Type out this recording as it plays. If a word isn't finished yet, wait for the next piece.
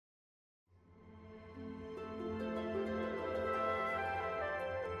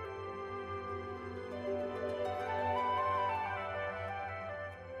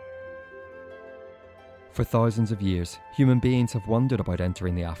For thousands of years, human beings have wondered about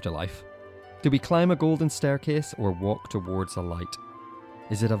entering the afterlife. Do we climb a golden staircase or walk towards a light?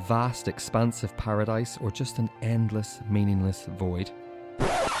 Is it a vast, expansive paradise or just an endless, meaningless void?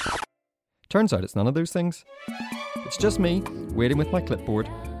 Turns out it's none of those things. It's just me, waiting with my clipboard,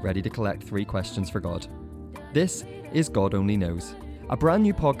 ready to collect 3 questions for God. This is God Only Knows, a brand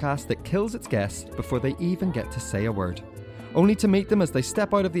new podcast that kills its guests before they even get to say a word, only to meet them as they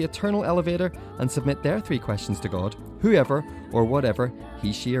step out of the eternal elevator and submit their 3 questions to God, whoever or whatever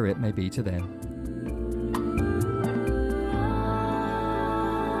he, she or it may be to them.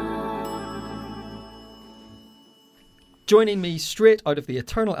 Joining me straight out of the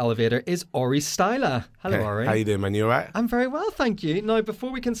eternal elevator is Aurie Styla. Hello, Hey, Aurie. how you doing, man? You all right? I'm very well, thank you. Now,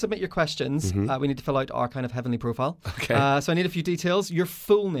 before we can submit your questions, we need to fill out our kind of heavenly profile. Okay. So I need a few details. Your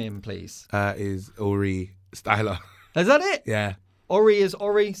full name, please. Is Aurie Styla. Is that it? Yeah. Aurie is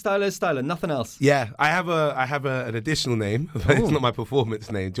Aurie, Styla is Styla, nothing else. Yeah, I have an additional name, but it's not my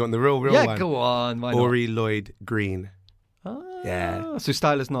performance name. Do you want the real one? Yeah, go on. Why not? Aurie Lloyd Green. Ah, Yeah. So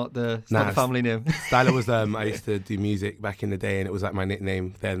Styla's not the family name. Styla was, I used to do music back in the day and it was like my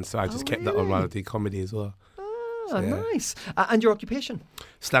nickname then, so I just kept that on while I did comedy as well. Ah, nice. And your occupation?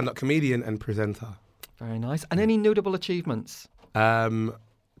 Stand-up comedian and presenter. Very nice. And any notable achievements?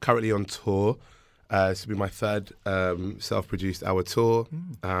 Currently on tour. This will be my 3rd self-produced hour tour.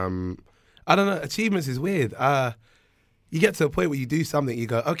 I don't know, achievements is weird. You get to a point where you do something, you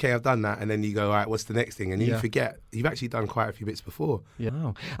go, okay, I've done that, and then you go, all right, what's the next thing? And you forget, you've actually done quite a few bits before. Yeah.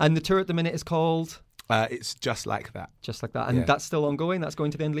 Wow. And the tour at the minute is called? It's Just Like That. Just Like That. And that's still ongoing? That's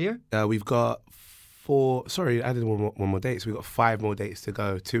going to the end of the year? We've got 4, sorry, I added one more date, so we've got 5 more dates to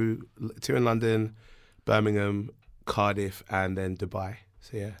go. 2 in London, Birmingham, Cardiff, and then Dubai.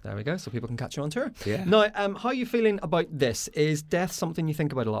 So yeah. There we go, so people can catch you on tour. Yeah. Now, how are you feeling about this? Is death something you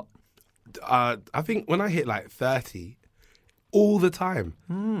think about a lot? I think when I hit like 30, all the time.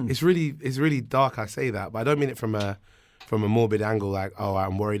 It's really dark. I say that, but I don't mean it from a morbid angle, like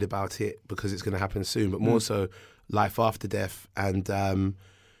I'm worried about it because it's going to happen soon. But more so, life after death, and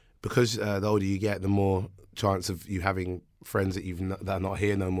because the older you get, the more chance of you having friends that are not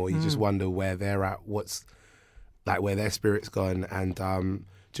here no more. You just wonder where they're at, what's like where their spirit's gone, and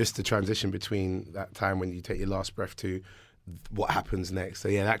just the transition between that time when you take your last breath to what happens next. So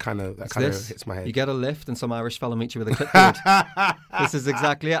yeah, that kind of hits my head. You get a lift and some Irish fella meets you with a clipboard. This is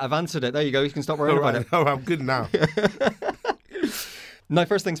exactly it. I've answered it. There you go. You can stop worrying about it. Oh, I'm good now. Now,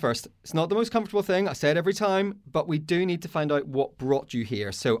 first things first. It's not the most comfortable thing. I say it every time, but we do need to find out what brought you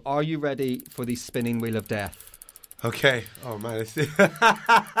here. So are you ready for the spinning wheel of death? Okay. Oh man.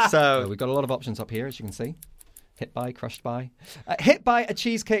 So we've got a lot of options up here, as you can see. Hit by, crushed by. Hit by a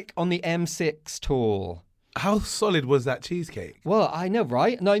cheesecake on the M6 toll. How solid was that cheesecake? Well, I know,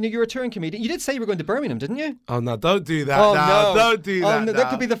 right? Now, I know you're a touring comedian. You did say you were going to Birmingham, didn't you? Oh, no, don't do that. Oh, no, no. Don't do that. Oh, no, that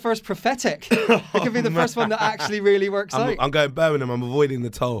could be the first prophetic. It could be the first one that actually really works out. I'm going Birmingham. I'm avoiding the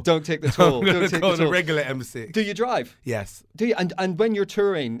toll. Don't take the toll. I'm going to go on a regular M6. Do you drive? Yes. Do you? And when you're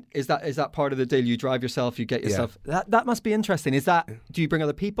touring, is that part of the deal? You drive yourself, you get yourself... Yeah. That must be interesting. Do you bring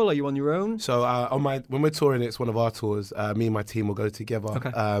other people? Are you on your own? So when we're touring, it's one of our tours. Me and my team will go together.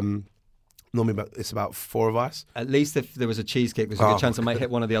 Okay. Normally, it's about 4 of us. At least if there was a cheesecake, there's a good chance I might hit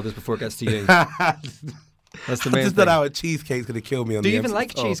one of the others before it gets to you. That's the main I just thing. don't know how a cheesecake's going to kill me on the Do you even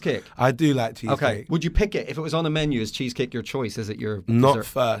like cheesecake? I do like cheesecake. Okay. Would you pick it? If it was on a menu, is cheesecake your choice? Is it your Not dessert?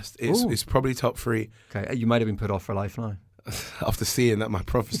 first. It's probably top 3. Okay. You might have been put off for life now. After seeing that, my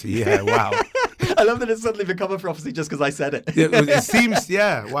prophecy, yeah, wow. I love that it's suddenly become a prophecy just because I said it. It seems,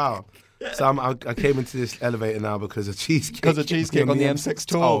 yeah, wow. So I came into this elevator now because of cheesecake. Because of cheesecake on the M6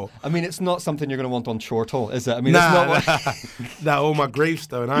 toll. I mean, it's not something you're going to want on shore toll, is it? I mean, it's not what... All my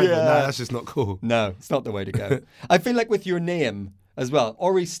gravestone. That's just not cool. No, it's not the way to go. I feel like with your name as well,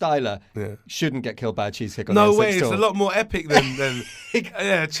 Aurie Styla shouldn't get killed by a cheesecake on the M6 toll. No way, it's a lot more epic than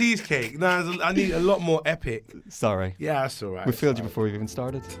cheesecake. No, I need a lot more epic. Sorry. Yeah, that's all right. We failed you before we even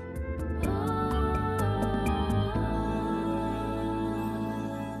started.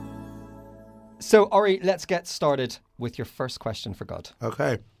 So, Aurie, let's get started with your first question for God.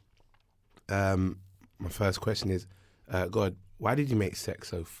 Okay. My first question is, God, why did you make sex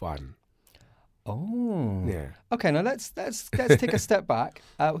so fun? Oh. Yeah. Okay, now let's take a step back.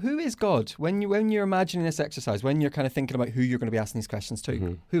 Who is God? When you're imagining this exercise, when you're kind of thinking about who you're going to be asking these questions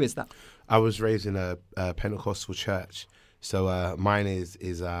to, who is that? I was raised in a Pentecostal church, so mine is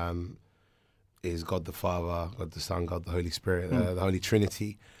God the Father, God the Son, God the Holy Spirit, the Holy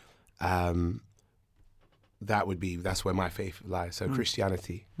Trinity. That's where my faith lies. So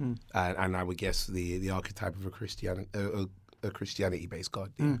Christianity, and I would guess the archetype of a Christianity-based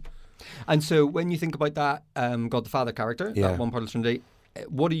God. Yeah. And so when you think about that God the Father character, Yeah. that one part of the Trinity,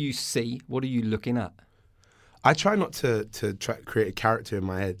 what do you see? What are you looking at? I try not to try create a character in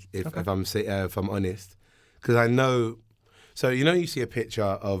my head if I'm honest, because I know. So you see a picture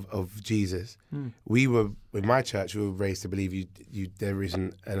of Jesus. We were in my church. We were raised to believe there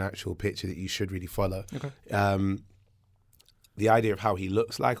isn't an actual picture that you should really follow. Okay. The idea of how he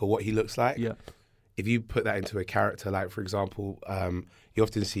looks like or what he looks like. Yeah. If you put that into a character, like for example, you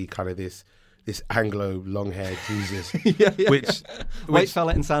often see kind of this Anglo long-haired Jesus, White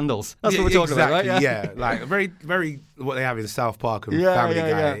fella in sandals. That's what we're talking about, right? Yeah, like very, very what they have in South Park and Family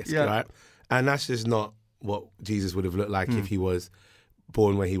Guy, right? And that's just not what Jesus would have looked like if he was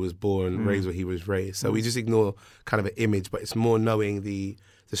born where he was born, raised where he was raised. So we just ignore kind of an image, but it's more knowing the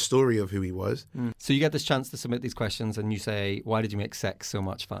story of who he was. So you get this chance to submit these questions and you say, why did you make sex so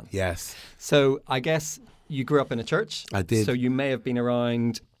much fun? Yes. So I guess you grew up in a church. I did. So you may have been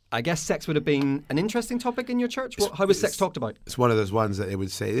around, I guess sex would have been an interesting topic in your church. How was sex talked about? It's one of those ones that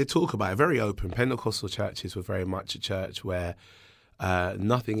they talk about it very open. Pentecostal churches were very much a church where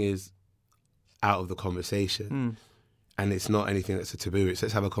nothing is out of the conversation. And it's not anything that's a taboo. It's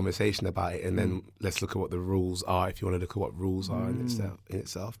let's have a conversation about it and then let's look at what the rules are, if you want to look at what rules are in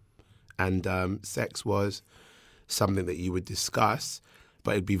itself. And sex was something that you would discuss,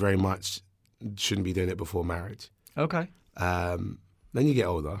 but it'd be very much, shouldn't be doing it before marriage. Okay. Then you get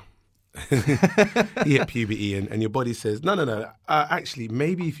older. You hit puberty and your body says, no. Actually,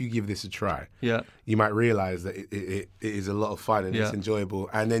 maybe if you give this a try, you might realise that it is a lot of fun and it's enjoyable.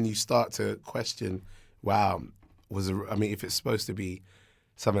 And then you start to question, wow, if it's supposed to be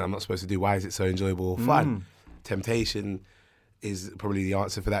something I'm not supposed to do, why is it so enjoyable or fun? Temptation is probably the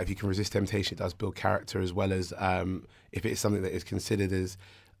answer for that. If you can resist temptation, it does build character, as well as if it's something that is considered as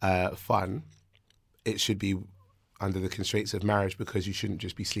fun, it should be under the constraints of marriage, because you shouldn't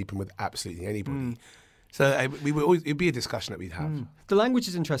just be sleeping with absolutely anybody. So it'd be a discussion that we'd have. The language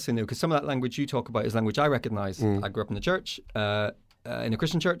is interesting though, because some of that language you talk about is language I recognise. I grew up in the church, in a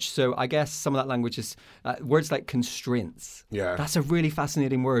Christian church, so I guess some of that language is words like constraints. Yeah, that's a really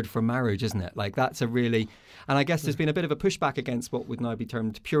fascinating word for marriage, isn't it? Like that's a really, and I guess there's been a bit of a pushback against what would now be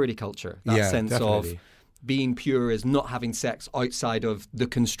termed purity culture. That sense definitely. Of being pure is not having sex outside of the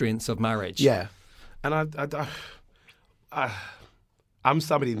constraints of marriage. Yeah, and I'm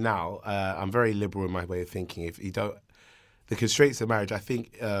somebody now. I'm very liberal in my way of thinking. If you don't, the constraints of marriage, I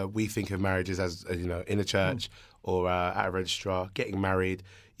think we think of marriages as in a church or at a registrar, getting married,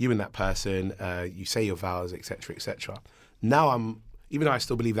 you and that person, you say your vows, etc., etc. Now even though I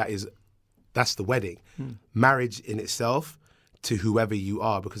still believe that's the wedding, marriage in itself, to whoever you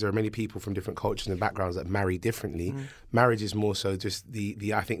are, because there are many people from different cultures and backgrounds that marry differently. Marriage is more so just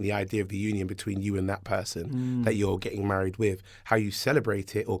I think the idea of the union between you and that person that you're getting married with. How you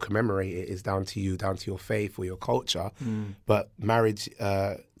celebrate it or commemorate it is down to you, down to your faith or your culture. But marriage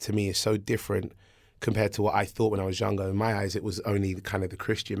to me is so different compared to what I thought when I was younger. In my eyes, it was only kind of the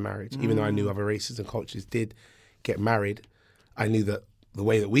Christian marriage. Even though I knew other races and cultures did get married, I knew that the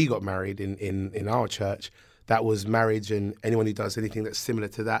way that we got married in our church, that was marriage, and anyone who does anything that's similar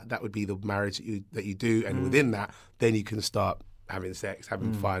to that would be the marriage that you do. And within that, then you can start having sex,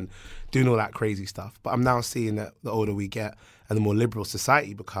 having fun, doing all that crazy stuff. But I'm now seeing that the older we get and the more liberal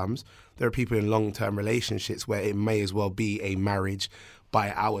society becomes, there are people in long-term relationships where it may as well be a marriage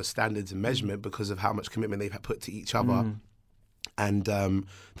by our standards and measurement because of how much commitment they've put to each other and the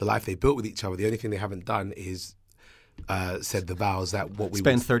life they built with each other. The only thing they haven't done is said the vows that what we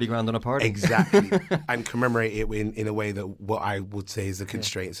spend 30 grand on a party. Exactly. And commemorate it in a way that what I would say is the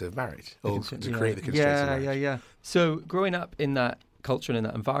constraints of marriage, or to create the constraints of marriage. Yeah. So growing up in that culture and in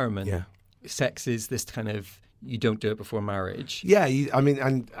that environment, sex is this kind of, you don't do it before marriage. Yeah,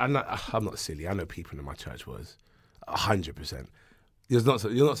 and I'm not silly. I know people in my church was 100%. You're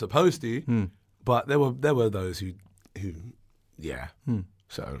not supposed to, but there were those who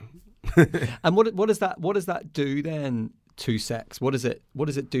So. And what does that do then to sex? What does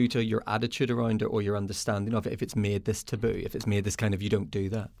it do to your attitude around it or your understanding of it if it's made this taboo, if it's made this kind of you don't do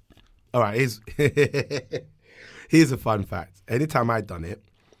that? All right, here's a fun fact. Anytime I'd done it,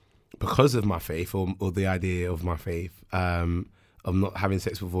 because of my faith or the idea of my faith, of not having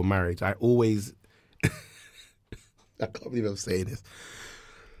sex before marriage, I always I can't believe I'm saying this.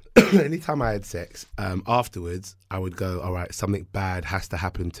 Anytime I had sex, afterwards, I would go, all right, something bad has to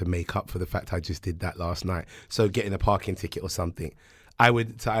happen to make up for the fact I just did that last night. So getting a parking ticket or something.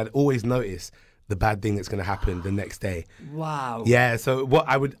 I'd always notice the bad thing that's going to happen the next day. Wow. Yeah, so what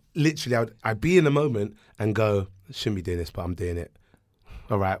I'd be in the moment and go, I shouldn't be doing this, but I'm doing it.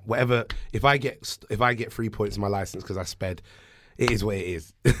 All right, whatever. If I get 3 points in my license because I sped, It is what it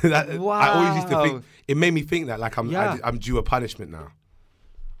is. Wow. I always used to think, it made me think that like I'm due a punishment now.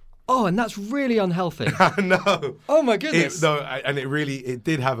 Oh, and that's really unhealthy. No. Oh my goodness. It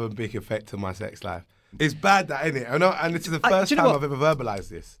did have a big effect on my sex life. It's bad that, isn't it? I know, and it's the first time I've ever verbalized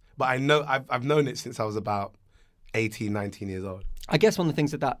this. But I know I've known it since I was about 18, 19 years old. I guess one of the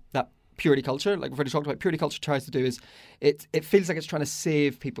things that purity culture, like we've already talked about, purity culture tries to do is it feels like it's trying to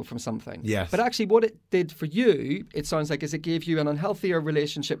save people from something. Yes. But actually what it did for you, it sounds like, is it gave you an unhealthier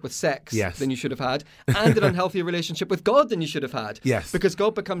relationship with sex than you should have had, and an unhealthier relationship with God than you should have had. Yes. Because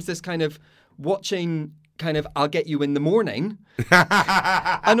God becomes this kind of watching, kind of, I'll get you in the morning.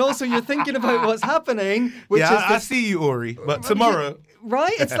 And also you're thinking about what's happening, which is I see you, Aurie, but tomorrow.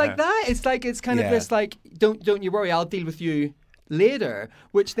 Right? It's like that. It's like, it's kind of this like, don't you worry, I'll deal with you later,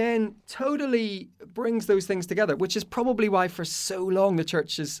 which then totally brings those things together, which is probably why for so long the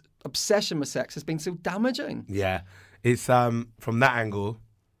church's obsession with sex has been so damaging. Yeah. It's from that angle,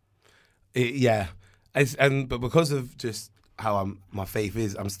 but because of just how my faith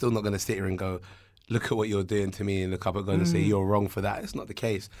is, I'm still not going to sit here and go, look at what you're doing to me in the cupboard, going to say you're wrong for that. It's not the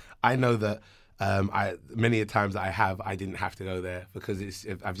case. I know that many a times that I didn't have to go there because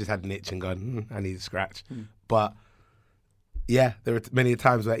I've just had an itch and gone, I need a scratch. But yeah, there are many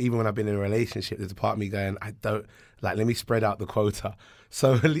times where even when I've been in a relationship, there's a part of me going, I don't, like, let me spread out the quota.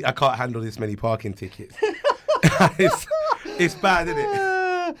 So I can't handle this many parking tickets. It's bad, isn't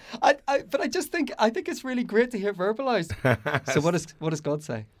it? But I think it's really great to hear verbalized. So what does God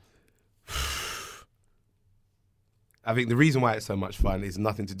say? I think the reason why it's so much fun is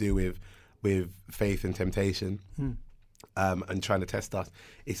nothing to do with faith and temptation and trying to test us.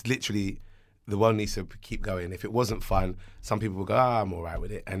 It's literally, the world needs to keep going. If it wasn't fun, some people would go, I'm all right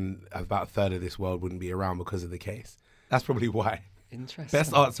with it. And about a third of this world wouldn't be around because of the case. That's probably why. Interesting.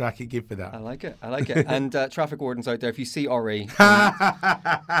 Best answer I could give for that. I like it. And traffic wardens out there, if you see Aurie,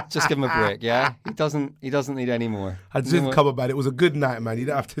 just give him a break, yeah? He doesn't need any more. I just come about it. It was a good night, man. You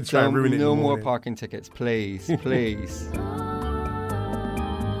don't have to try and ruin it. No more parking tickets, please, please.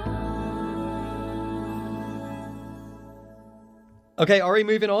 Okay, Aurie,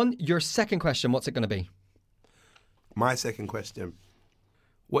 moving on. Your second question, what's it going to be? My second question,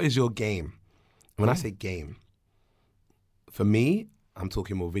 what is your game? When I say game, for me, I'm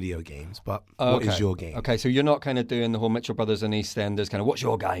talking more video games, but what is your game? Okay, so you're not kind of doing the whole Mitchell Brothers and EastEnders kind of, what's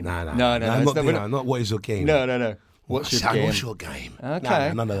your game? No. I'm not what is your game? No. What's your game? What's your game? Okay.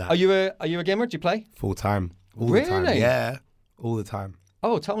 No, none of that. Are you a gamer? Do you play? Full time. All really? the time. Yeah, all the time.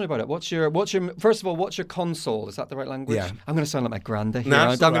 Oh, tell me about it. What's your first of all, what's your console? Is that the right language? Yeah. I'm going to sound like my granddad here. No,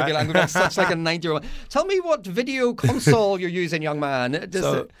 I'm going to be such like a 90-year-old. Tell me what video console you're using, young man.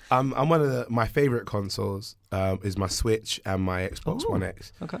 I'm one of my favourite consoles is my Switch and my Xbox One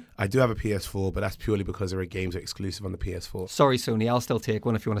X. Okay. I do have a PS4, but that's purely because there are games that are exclusive on the PS4. Sorry, Sony. I'll still take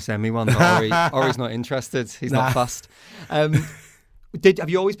one if you want to send me one. Aurie's not interested. He's not fussed. Have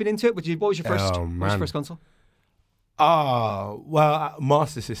you always been into it? What was your first? What was your first console?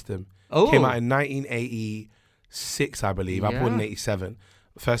 Master System came out in 1986, I believe. I bought it in 87.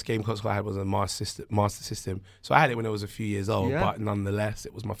 First game console I had was a Master System. So I had it when I was a few years old, but nonetheless,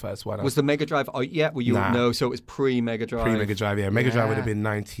 it was my first one. Was the Mega Drive out yet? No, so it was pre-Mega Drive. Pre-Mega Drive, yeah. Mega Drive would have been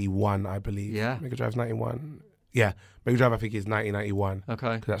 91, I believe. Yeah. Mega Drive's 91. Yeah. Mega Drive, I think, is 1991.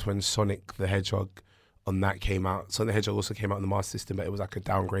 Okay. Because that's when Sonic the Hedgehog on that came out. Sonic the Hedgehog also came out on the Master System, but it was like a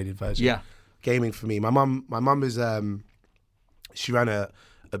downgraded version. Yeah. Gaming for me. My mum is she ran a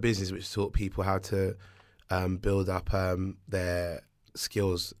business which taught people how to build up their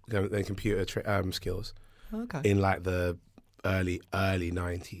skills, their computer skills. Okay. In like the early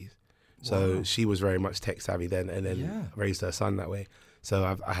 90s. So she was very much tech savvy then, and then raised her son that way.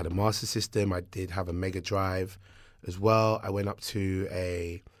 So I had a Master System. I did have a Mega Drive as well. I went up to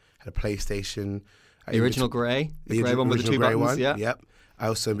had a PlayStation. The original grey? The grey one with the two buttons? One, yeah. Yep. I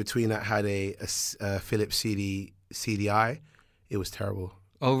also, in between that, had a Philips CDI. It was terrible.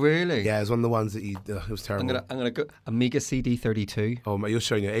 Oh, really? Yeah, it was one of the ones that it was terrible. I'm gonna go Amiga CD32. Oh, you're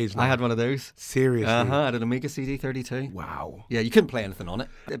showing your age now. I had one of those. Seriously? I had an Amiga CD32. Wow. Yeah, you couldn't play anything on it.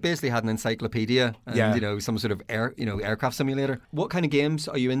 It basically had an encyclopedia and some sort of aircraft simulator. What kind of games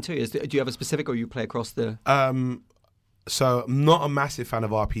are you into? Do you have a specific, or you play across the? So I'm not a massive fan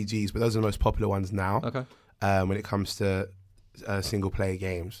of RPGs, but those are the most popular ones now. Okay. When it comes to single player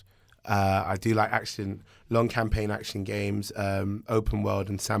games. I do like long campaign action games, open world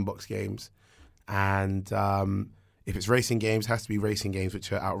and sandbox games. And if it's racing games, it has to be racing games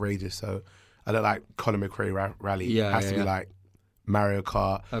which are outrageous. So I don't like Colin McRae Rally. It has to be like Mario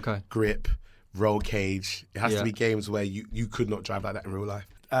Kart, Grip, Roll Cage. It has to be games where you could not drive like that in real life.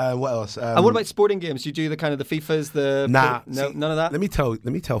 What else? And what about sporting games? You do the kind of the FIFAs, none of that? Let me tell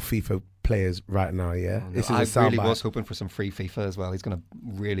FIFA players right now, yeah? This is I really was hoping for some free FIFA as well. He's going to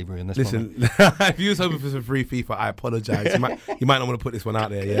really ruin this. Listen, if you was hoping for some free FIFA, I apologise. You might not want to put this one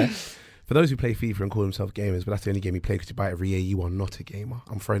out there, yeah? For those who play FIFA and call themselves gamers, but that's the only game you play because you buy it every year, you are not a gamer.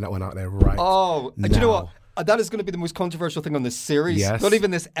 I'm throwing that one out there right now. Do you know what? That is going to be the most controversial thing on this series. Yes. Not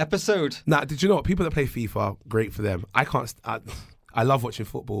even this episode. Nah, did you know what? People that play FIFA, great for them. I love watching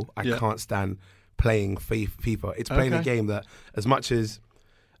football. I can't stand playing FIFA. It's playing a game that, as much as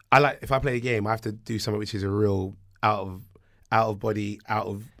if I play a game, I have to do something which is a real out of body, out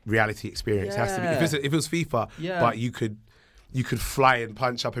of reality experience. Yeah. It has to be. If it was FIFA, but you could fly and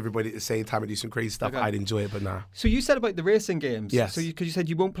punch up everybody at the same time and do some crazy stuff. I'd enjoy it, but nah. So you said about the racing games. Yes. So because you said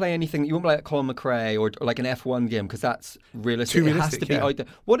you won't play anything, you won't play like Colin McRae or like an F1 game because that's realistic. Too realistic. It has to be out there.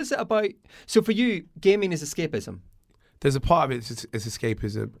 What is it about? So for you, gaming is escapism. There's a part of it is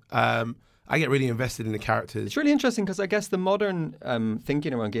escapism. I get really invested in the characters. It's really interesting because I guess the modern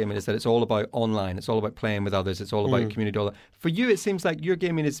thinking around gaming is that it's all about online. It's all about playing with others. It's all about community. All that. For you, it seems like your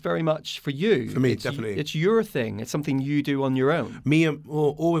gaming is very much for you. For me, definitely. It's your thing. It's something you do on your own. Me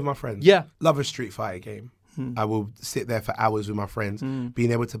or with my friends. Yeah. Love a Street Fighter game. I will sit there for hours with my friends,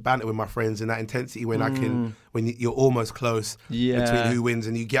 being able to banter with my friends and that intensity when you're almost close between who wins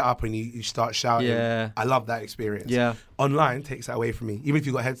and you get up and you start shouting. Yeah. I love that experience. Yeah. Online takes that away from me. Even if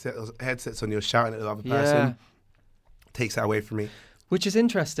you've got headsets on, you're shouting at the other person, takes that away from me. Which is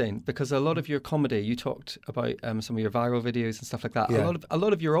interesting because a lot of your comedy, you talked about some of your viral videos and stuff like that. Yeah. A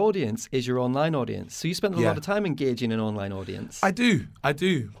lot of your audience is your online audience. So you spend a lot of time engaging an online audience. I do.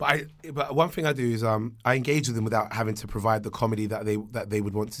 But one thing I do is I engage with them without having to provide the comedy that they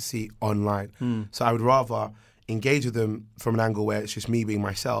would want to see online. So I would rather engage with them from an angle where it's just me being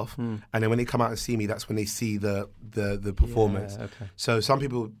myself, and then when they come out and see me, that's when they see the performance. Yeah, okay. So some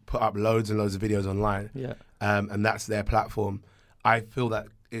people put up loads and loads of videos online, and that's their platform. I feel that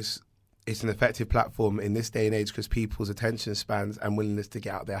it's an effective platform in this day and age because people's attention spans and willingness to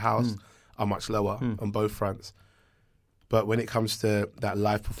get out of their house are much lower on both fronts. But when it comes to that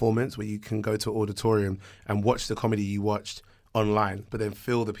live performance where you can go to an auditorium and watch the comedy you watched online, but then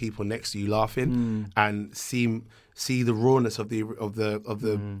feel the people next to you laughing and see the rawness of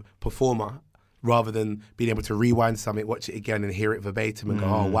the performer, rather than being able to rewind something, watch it again and hear it verbatim and go,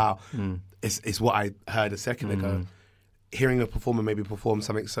 oh wow, it's what I heard a second ago. Hearing a performer maybe perform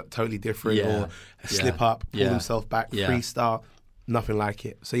something totally different or slip up, pull himself back, freestyle, nothing like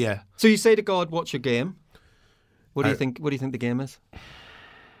it. So yeah. So you say to God, "What's your game?" What do you think? What do you think the game is?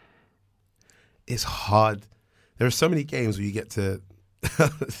 It's hard. There are so many games where you get to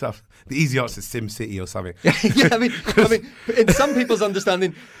stuff. The easy answer is SimCity or something. I mean, in some people's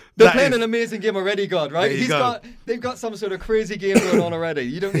understanding, they're playing an amazing game already, God, right? They've got some sort of crazy game going on already.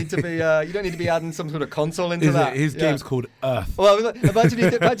 You don't need to be adding some sort of console into that. His game's called Earth. Well,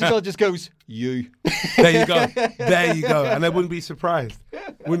 imagine God just goes, you. There you go. And I wouldn't be surprised.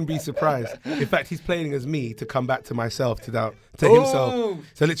 In fact, he's playing as me to come back to myself, to himself.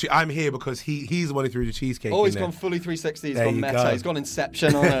 So literally, I'm here because he's the one who threw the cheesecake. Oh, he's gone fully 360. He's gone meta. He's gone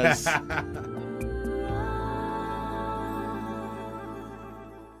Inception on us.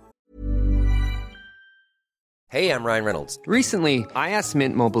 Hey, I'm Ryan Reynolds. Recently, I asked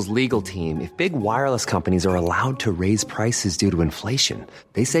Mint Mobile's legal team if big wireless companies are allowed to raise prices due to inflation.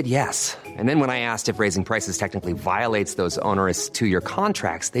 They said yes. And then when I asked if raising prices technically violates those onerous 2-year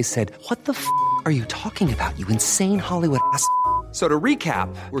contracts, they said, "What the f*** are you talking about, you insane Hollywood ass?" So to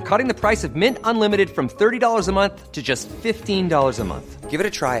recap, we're cutting the price of Mint Unlimited from $30 a month to just $15 a month. Give it a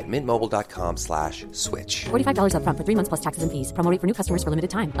try at mintmobile.com/switch. $45 up front for 3 months plus taxes and fees. Promo rate for new customers for limited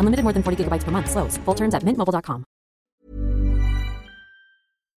time. Unlimited more than 40 gigabytes per month. Slows full terms at mintmobile.com.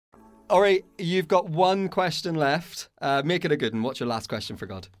 Aurie, you've got one question left. Make it a good one. What's your last question for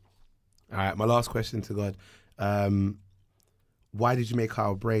God? All right, my last question to God. Why did you make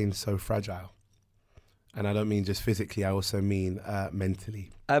our brains so fragile? And I don't mean just physically, I also mean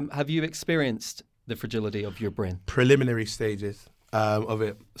mentally. Have you experienced the fragility of your brain? Preliminary stages of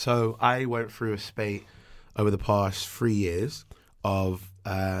it. So I went through a spate over the past 3 years of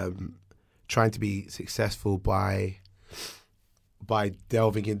trying to be successful by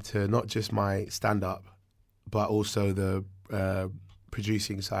delving into not just my stand-up, but also the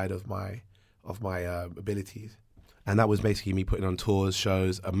producing side of my abilities. And that was basically me putting on tours,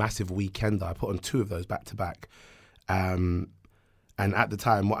 shows, a massive weekender. I put on 2 of those back to back. And at the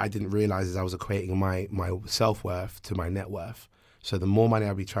time, what I didn't realize is I was equating my self-worth to my net worth. So the more money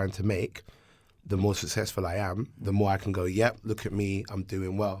I'll be trying to make, the more successful I am, the more I can go, yep, look at me, I'm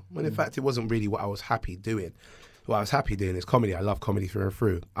doing well. When in fact, it wasn't really what I was happy doing. what I was happy doing is comedy. I love comedy through and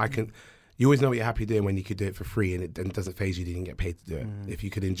through. You always know what you're happy doing when you could do it for free and it doesn't faze you, you didn't get paid to do it. If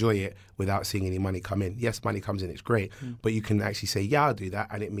you could enjoy it without seeing any money come in. Yes, money comes in, it's great. But you can actually say, yeah, I'll do that.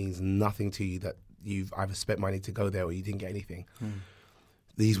 And it means nothing to you that you've either spent money to go there or you didn't get anything.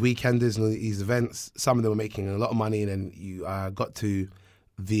 These weekenders and these events, some of them were making a lot of money, and then you got to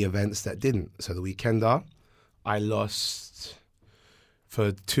the events that didn't. So the weekender, I lost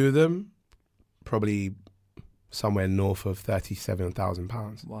for 2 of them, probably somewhere north of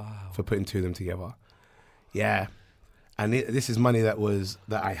 £37,000 for putting 2 of them together. Yeah. And this is money that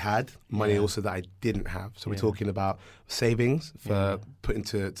I had, money also that I didn't have. So we're talking about savings for putting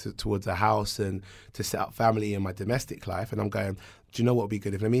towards a house and to set up family in my domestic life. And I'm going, do you know what would be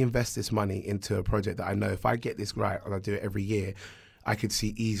good? If let me invest this money into a project that I know if I get this right and I do it every year, I could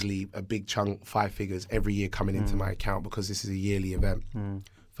see easily a big chunk, 5 figures every year coming into my account, because this is a yearly event.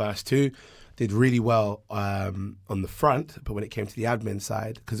 First 2 did really well on the front, but when it came to the admin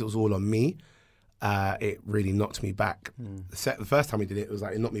side, because it was all on me, it really knocked me back. The first time we did it, it was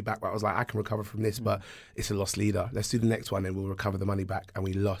like, it knocked me back, but I was like, I can recover from this, but it's a lost leader. Let's do the next one and we'll recover the money back. And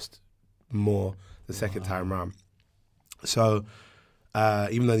we lost more the second time round. So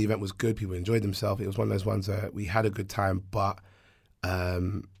even though the event was good, people enjoyed themselves, it was one of those ones where we had a good time, but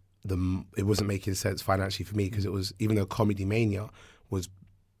it wasn't making sense financially for me, because it was, even though Comedy Mania was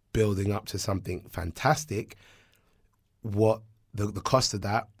building up to something fantastic, what the cost of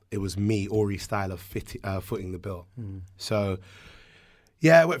that, it was me, Aurie Styla, footing the bill. So,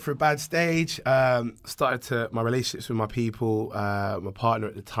 yeah, I went through a bad stage. Started my relationships with my people, my partner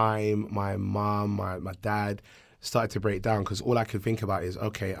at the time, my mum, my dad, started to break down, because all I could think about is,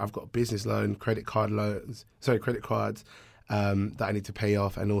 okay, I've got business loan, credit cards that I need to pay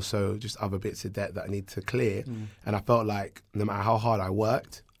off, and also just other bits of debt that I need to clear. And I felt like no matter how hard I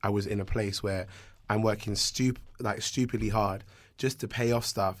worked, I was in a place where I'm working stupidly hard just to pay off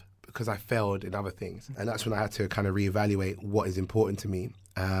stuff because I failed in other things. And that's when I had to kind of reevaluate what is important to me.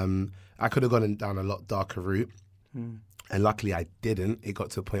 I could have gone down a lot darker route. And luckily I didn't. It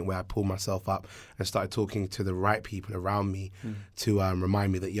got to a point where I pulled myself up and started talking to the right people around me to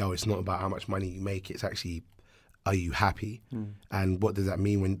remind me that, it's not about how much money you make. It's actually, are you happy? And what does that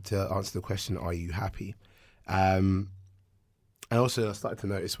mean to answer the question, are you happy? And also I started to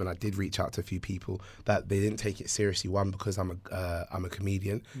notice when I did reach out to a few people that they didn't take it seriously. 1, because I'm a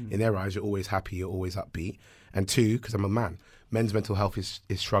comedian. In their eyes, you're always happy, you're always upbeat. And 2, because I'm a man. Men's mental health is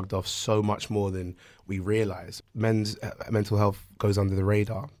shrugged off so much more than we realise. Men's mental health goes under the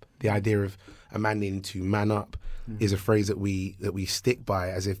radar. The idea of a man needing to man up is a phrase that we stick by,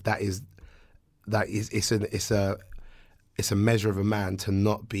 as if it's a measure of a man to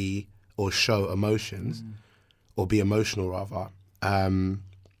not be or show emotions, or be emotional rather.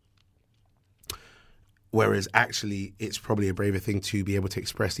 Whereas actually it's probably a braver thing to be able to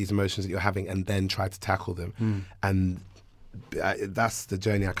express these emotions that you're having and then try to tackle them. And that's the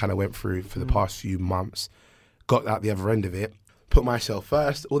journey I kind of went through for the past few months. Got out the other end of it, put myself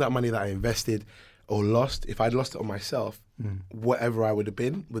first. All that money that I invested or lost, if I'd lost it on myself, whatever I would have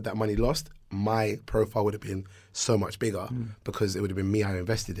been with that money lost, my profile would have been so much bigger because it would have been me I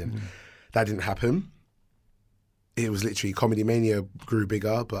invested in. That didn't happen. It was literally Comedy Mania grew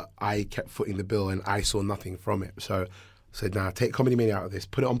bigger, but I kept footing the bill and I saw nothing from it. So I said, nah, take Comedy Mania out of this,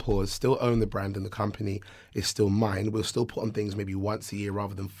 put it on pause, still own the brand, and the company is still mine. We'll still put on things maybe once a year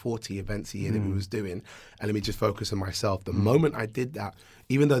rather than 40 events a year that we was doing. And let me just focus on myself. The moment I did that,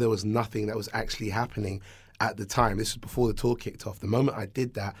 even though there was nothing that was actually happening at the time, this was before the tour kicked off, the moment I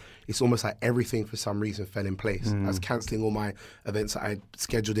did that, it's almost like everything for some reason fell in place. I was cancelling all my events that I had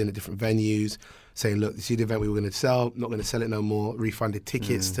scheduled in at different venues, saying, look, this is the event we were going to sell, not going to sell it no more, refunded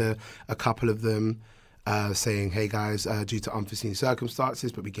tickets to a couple of them, saying, hey guys, due to unforeseen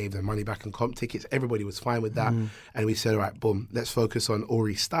circumstances, but we gave them money back and comp tickets. Everybody was fine with that. And we said, all right, boom, let's focus on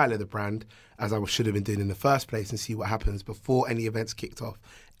Aurie Styla, the brand, as I should have been doing in the first place, and see what happens. Before any events kicked off,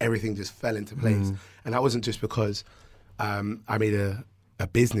 everything just fell into place. And that wasn't just because I made a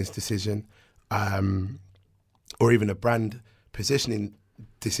business decision or even a brand positioning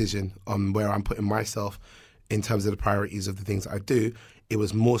decision on where I'm putting myself in terms of the priorities of the things that I do. It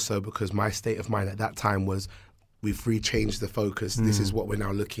was more so because my state of mind at that time was, we've re-changed the focus. This is what we're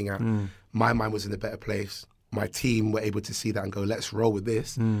now looking at. My mind was in a better place. My team were able to see that and go, let's roll with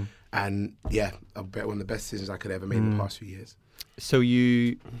this. And yeah, I bet one of the best decisions I could ever make in the past few years. So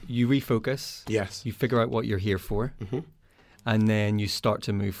you refocus. Yes. You figure out what you're here for. And then you start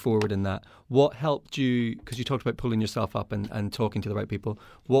to move forward in that. What helped you, because you talked about pulling yourself up and talking to the right people.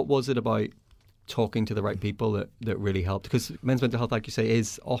 What was it about talking to the right people that really helped? Because men's mental health, like you say,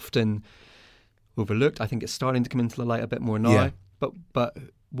 is often overlooked. I think it's starting to come into the light a bit more now. Yeah. But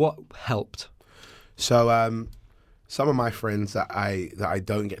what helped? So some of my friends that I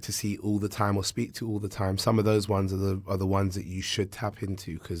don't get to see all the time or speak to all the time, some of those ones are the ones that you should tap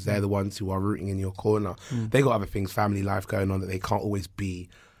into, because they're the ones who are rooting in your corner. They got other things, family life going on, that they can't always be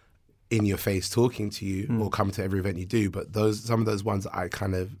in your face talking to you or come to every event you do. But some of those ones that I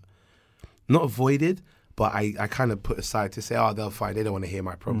kind of not avoided, but I kind of put aside to say, oh, they'll fine, they don't want to hear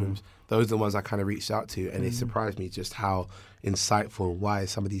my problems. Those are the ones I kind of reached out to, and it surprised me just how insightful and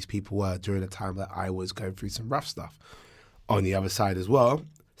wise some of these people were during a time that I was going through some rough stuff. On the other side as well,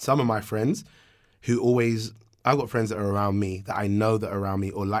 some of my friends I've got friends that are around me, that I know that are around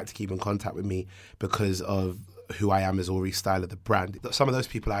me or like to keep in contact with me because of who I am as Aurie Styla, the brand. Some of those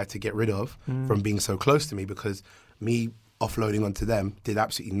people I had to get rid of from being so close to me, because me offloading onto them did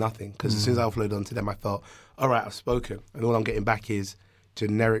absolutely nothing. Because as soon as I offloaded onto them, I felt, all right, I've spoken. And all I'm getting back is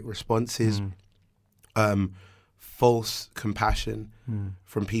generic responses, false compassion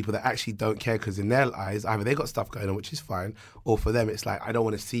from people that actually don't care, because in their eyes, either they got stuff going on, which is fine, or for them, it's like, I don't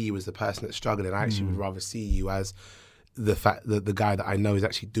want to see you as the person that's struggling. I actually would rather see you as the fact that the guy that I know is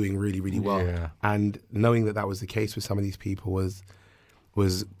actually doing really, really well. Yeah. And knowing that was the case with some of these people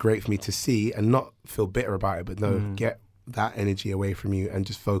was great for me to see, and not feel bitter about it, but get that energy away from you and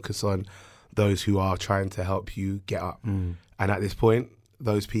just focus on those who are trying to help you get up. And at this point,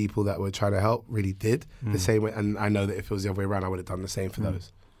 those people that were trying to help really did the same way. And I know that if it was the other way around, I would have done the same for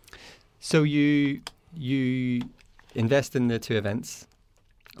those. So you invest in the 2 events,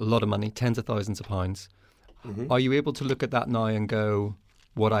 a lot of money, tens of thousands of pounds. Are you able to look at that now and go,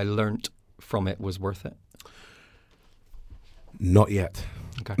 what I learnt from it was worth it? Not yet.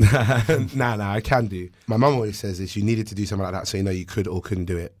 Okay. Nah, I can do. My mum always says this, you needed to do something like that so you know you could or couldn't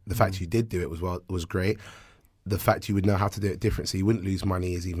do it. The fact you did do it was great. The fact you would know how to do it different so you wouldn't lose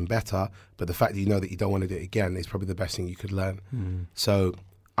money is even better. But the fact that you know that you don't want to do it again is probably the best thing you could learn. So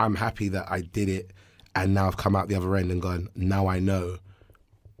I'm happy that I did it, and now I've come out the other end and gone, now I know,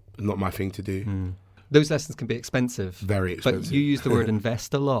 not my thing to do. Those lessons can be expensive. Very expensive. But you use the word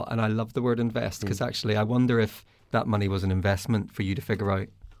invest a lot, and I love the word invest, because actually I wonder if that money was an investment for you to figure out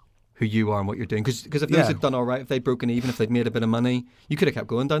who you are and what you're doing. Because if those had done all right, if they'd broken even, if they'd made a bit of money, you could have kept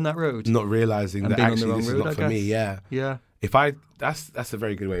going down that road. Not realising that actually this is not for me, Yeah. That's a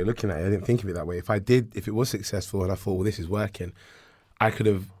very good way of looking at it. I didn't think of it that way. If it was successful and I thought, well, this is working, I could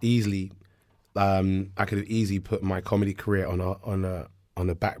have easily put my comedy career on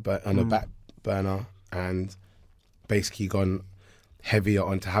a back burner and basically gone heavier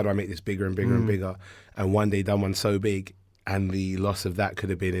onto how do I make this bigger and bigger and bigger, and one day done one so big, and the loss of that could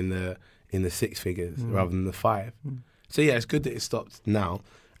have been in the 6 figures rather than the 5. So yeah, it's good that it stopped now,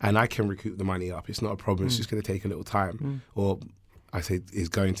 and I can recoup the money up. It's not a problem. It's just going to take a little time, or I say it's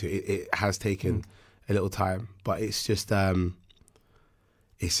going to. It has taken a little time, but it's just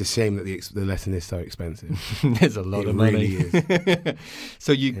it's a shame that the lesson is so expensive. There's a lot of money. It really is.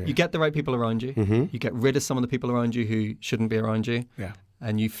 So you get the right people around you. You get rid of some of the people around you who shouldn't be around you. Yeah.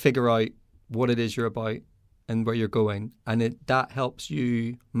 And you figure out what it is you're about and where you're going. And that helps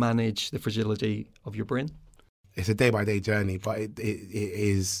you manage the fragility of your brain. It's a day-by-day journey, but it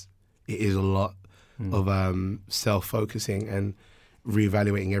is a lot of self-focusing and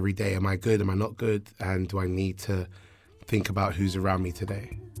reevaluating every day. Am I good? Am I not good? And do I need to think about who's around me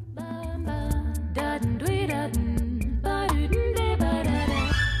today?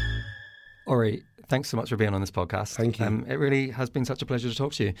 Aurie, thanks so much for being on this podcast. Thank you. It really has been such a pleasure to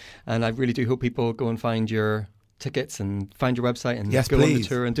talk to you. And I really do hope people go and find your tickets and find your website and yes, go please. on the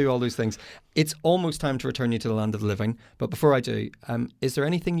tour and do all those things. It's almost time to return you to the land of the living. But before I do, is there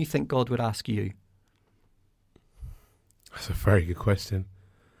anything you think God would ask you? That's a very good question.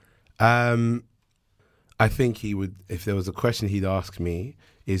 I think he would, if there was a question he'd ask me,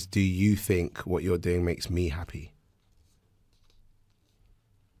 is do you think what you're doing makes me happy?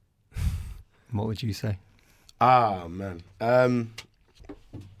 What would you say? Ah, man.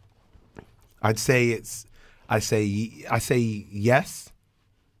 I say yes.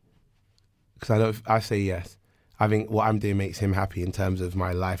 Because I say yes. I think what I'm doing makes him happy in terms of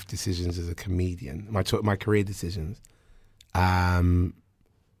my life decisions as a comedian, my career decisions.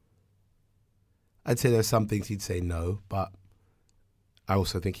 I'd say there's some things he'd say no, but I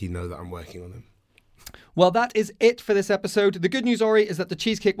also think he'd know that I'm working on them. Well, that is it for this episode. The good news, Aurie, is that the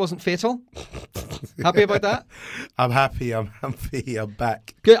cheesecake wasn't fatal. Happy about that? I'm happy. I'm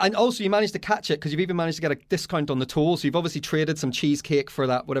back. Good. And also you managed to catch it because you've even managed to get a discount on the toll. So you've obviously traded some cheesecake for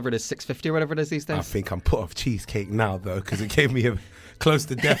that, whatever it is, $6.50 or whatever it is these days. I think I'm put off cheesecake now, though, because it gave me a close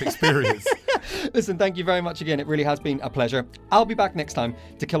to death experience. Listen, thank you very much again. It really has been a pleasure. I'll be back next time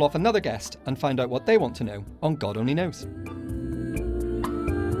to kill off another guest and find out what they want to know on God Only Knows.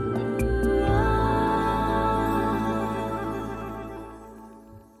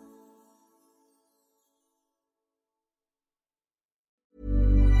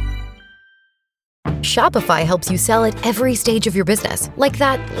 Shopify helps you sell at every stage of your business. Like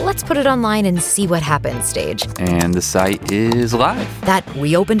that, let's put it online and see what happens stage. And the site is live. That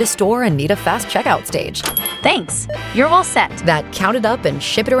we opened a store and need a fast checkout stage. Thanks. You're all set. That count it up and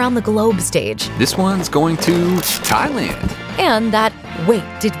ship it around the globe stage. This one's going to Thailand. And that, wait,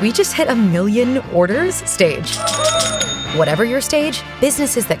 did we just hit 1 million orders stage? Whatever your stage,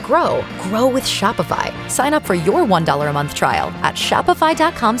 businesses that grow with Shopify. Sign up for your $1 a month trial at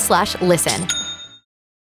shopify.com/listen.